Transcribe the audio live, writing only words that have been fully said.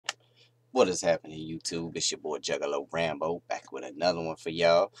What is happening, YouTube? It's your boy Juggalo Rambo back with another one for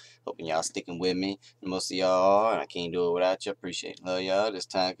y'all. Hoping y'all sticking with me. Most of y'all are, and I can't do it without you. Appreciate it. Love y'all. This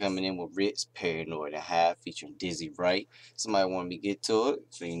time coming in with Rittz, Paranoid and High, featuring Dizzy Wright. Somebody want me to get to it,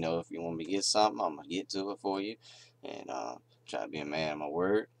 so you know if you want me to get something, I'm gonna get to it for you. And try to be a man of my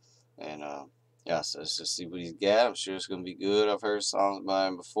word. And yeah, so let's just see what he's got. I'm sure it's gonna be good. I've heard songs by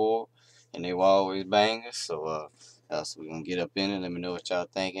him before, and they were always bangers. So so we're going to get up in it. Let me know what y'all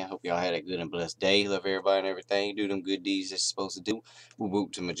thinking. Hope y'all had a good and blessed day. Love everybody and everything. Do them good deeds that you're supposed to do. Woo woo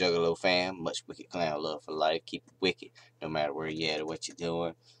to my Juggalo fam. Much wicked clown love for life. Keep it wicked no matter where you at or what you're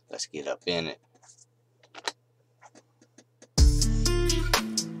doing. Let's get up in it.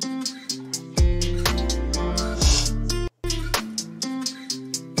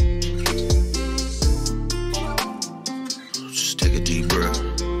 Just take a deep breath.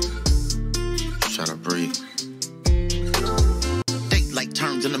 Just try to breathe.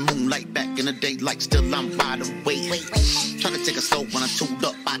 Turns in the moonlight, back in the daylight, still I'm by the way. Trying to take it slow when I tuned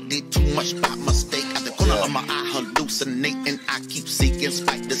up, I did too much by mistake. At the corner of my eye, hallucinating, I keep seeking,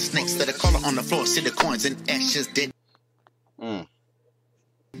 spike the snakes. That the color on the floor, see the coins and ashes dead.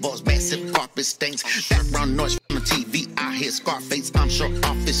 Balls, massive carpet stains, background noise from the TV, I hear Scarface, I'm sure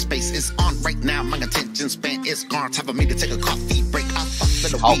office space is on right now, my attention span is gone, time for me to take a coffee break. I thought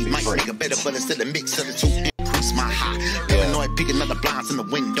that the weed might make it better, but instead a mix of the two. My high, paranoid, peeking at the blinds in the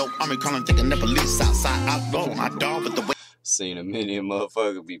window. Army calling, thinking never leaves outside. I roll my dog with the way. Seen a million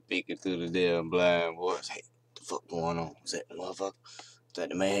motherfuckers be peeking through the damn blind boys. Hey, what the fuck going on? Is that the motherfucker? Is that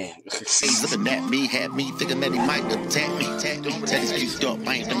the man? He's looking at me, had me thinking that he might attack me. Teddy's geeked up,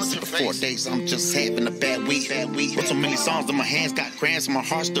 I ain't done this for 4 days. I'm just having a bad week. With so many songs in my hands, got cramps, my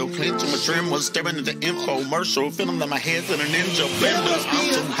heart still clenching. My dream was staring at the infomercial, feeling like my head's in a ninja blender.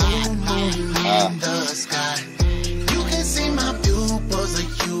 I'm too high in the sky. See my pupils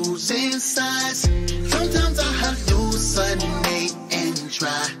are using size. Sometimes I hallucinate and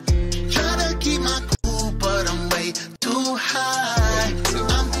try to keep my cool, but I'm way too high.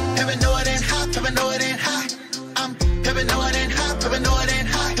 I'm paranoid and high, paranoid and high. I'm paranoid and high, paranoid and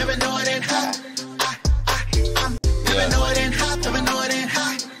high, paranoid and high. I'm paranoid and high, paranoid and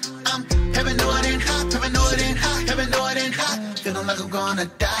high. I'm paranoid and high, paranoid and high, paranoid and high. Feeling like I'm gonna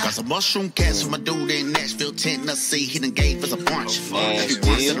die. Got some mushroom cats from my dude in Nashville, Tennessee. He done gave us a bunch. If you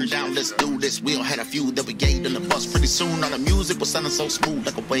want to sit him down, let's do this. We all had a few that we gave in the bus. Pretty soon, all the music was sounding so smooth,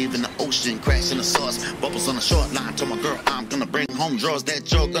 like a wave in the ocean, crashing the sauce. Bubbles on the short line. Told my girl I'm gonna bring home drawers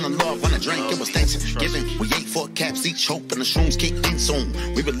that you're gonna love. When I drink, it was Thanksgiving. We ate 4 caps each, hoping the shrooms kick in soon.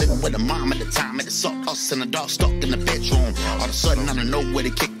 We were living with a mom at the time, and it sucked us and the dog stuck in the bedroom. All of a sudden, I don't know where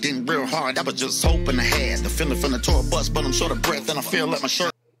it kicked in real hard. I was just hoping I had the feeling from the tour bus, but I'm short of breath and I feel like my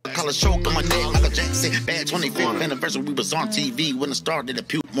shirt. Collar choke on my neck, Michael Jackson. Bad 25th anniversary, we was on TV when it started to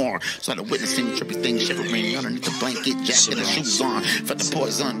puke more. Started witnessing trippy things shivering underneath the blanket, jacket and shoes on. Felt the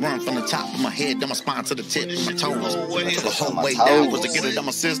poison run from the top of my head down my spine to the tip of my toes. I took a whole way down was to get it on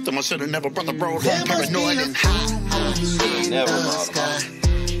my system. I should have never brought the road home. Paranoid and high. Never brought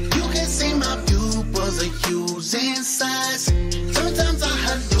You can see my pupils are using size. Sometimes I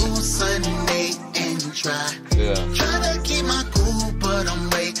hallucinate and try to keep my cool, but I'm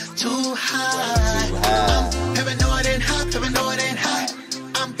way too high. I'm paranoid and high, paranoid and high.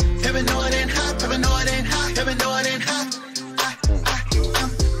 I'm paranoid and high, paranoid and high, paranoid and high. I'm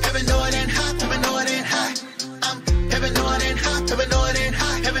paranoid and high, paranoid and high. I'm paranoid and high, paranoid and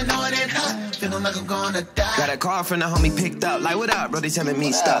high, paranoid and high. Feeling like I'm gonna die. Got a call from the homie picked up. Like, what up, bro? They telling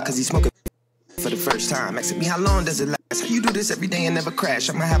me stop, cause he smoking for the first time. Asking me how long does it last? How you do this every day and never crash?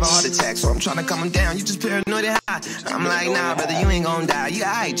 I'm gonna have a heart attack, so I'm trying to calm him down. You just paranoid and high. I'm like, nah, brother, you ain't gonna die. You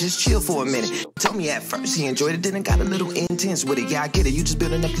alright, just chill for a minute. Told me at first he enjoyed it, then it got a little intense with it. Yeah, I get it, you just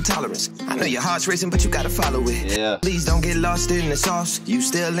building up your tolerance. I know your heart's racing, but you gotta follow it. Yeah. Please don't get lost in the sauce. You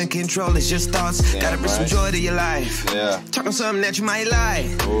still in control, it's just thoughts. Gotta bring some joy to your life. Yeah. Talk on something that you might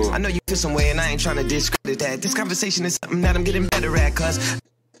like. I know you feel some way, and I ain't trying to discredit that. This conversation is something that I'm getting better at, cause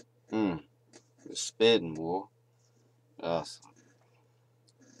spitting, boy. Awesome.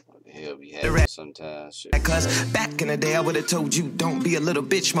 What the hell be happening sometimes? Shit. Cause back in the day I would've told you don't be a little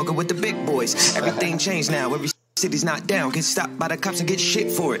bitch smoking with the big boys. Everything changed now, every city's not down. Get stopped by the cops and get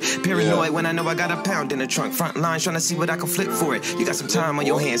shit for it. Paranoid when I know I got a pound in the trunk. Front line trying to see what I can flip for it. You got some time on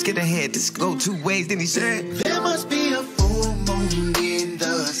your hands, get ahead. This go 2 ways, then he said there must be a full moon in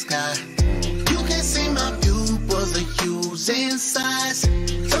the sky. You can see my pupils are using size.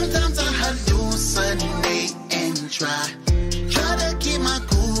 Sometimes I hallucinate and try to keep my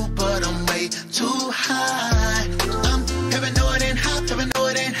cool, but I'm way too high. I'm paranoid and high,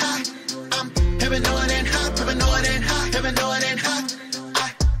 paranoid and high. I'm paranoid and high, paranoid and high, paranoid and high.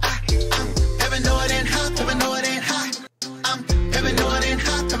 I'm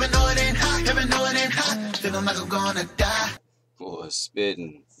feel like I'm gonna die. Boy,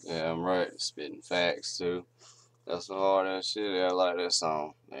 spitting. Yeah, I'm right. Spitting facts, too. That's some hard ass shit. Yeah, I like that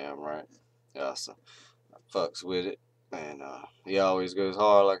song. Yeah, I'm right. Yeah, so I fucks with it. And he always goes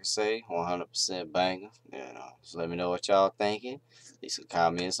hard, like I say, 100% banger. And just let me know what y'all thinking. Leave some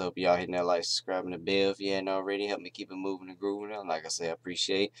comments. Hope y'all hitting that like, subscribe, and the bell if you hadn't already. Help me keep it moving and grooving. And like I say, I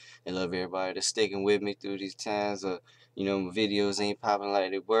appreciate and love everybody that's sticking with me through these times. You know, my videos ain't popping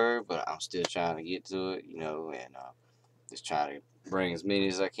like they were, but I'm still trying to get to it, you know, and just trying to bring as many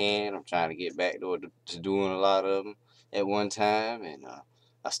as I can. I'm trying to get back to doing a lot of them at one time, and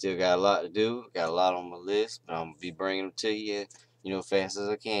I still got a lot to do. Got a lot on my list, but I'm gonna be bringing them to you, you know, fast as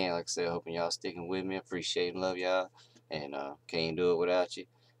I can. Like I said, hoping y'all sticking with me. Appreciate and love y'all, and can't do it without you.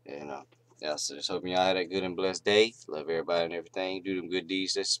 And yeah, so just hoping y'all had a good and blessed day. Love everybody and everything. Do them good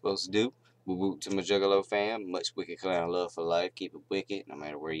deeds that you're supposed to do. Woo woo to my Juggalo fam. Much wicked clown love for life. Keep it wicked, no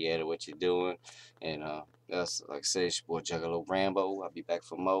matter where you at or what you're doing. And that's like I said, it's your boy Juggalo Rambo. I'll be back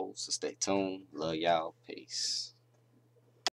for more, so stay tuned. Love y'all. Peace.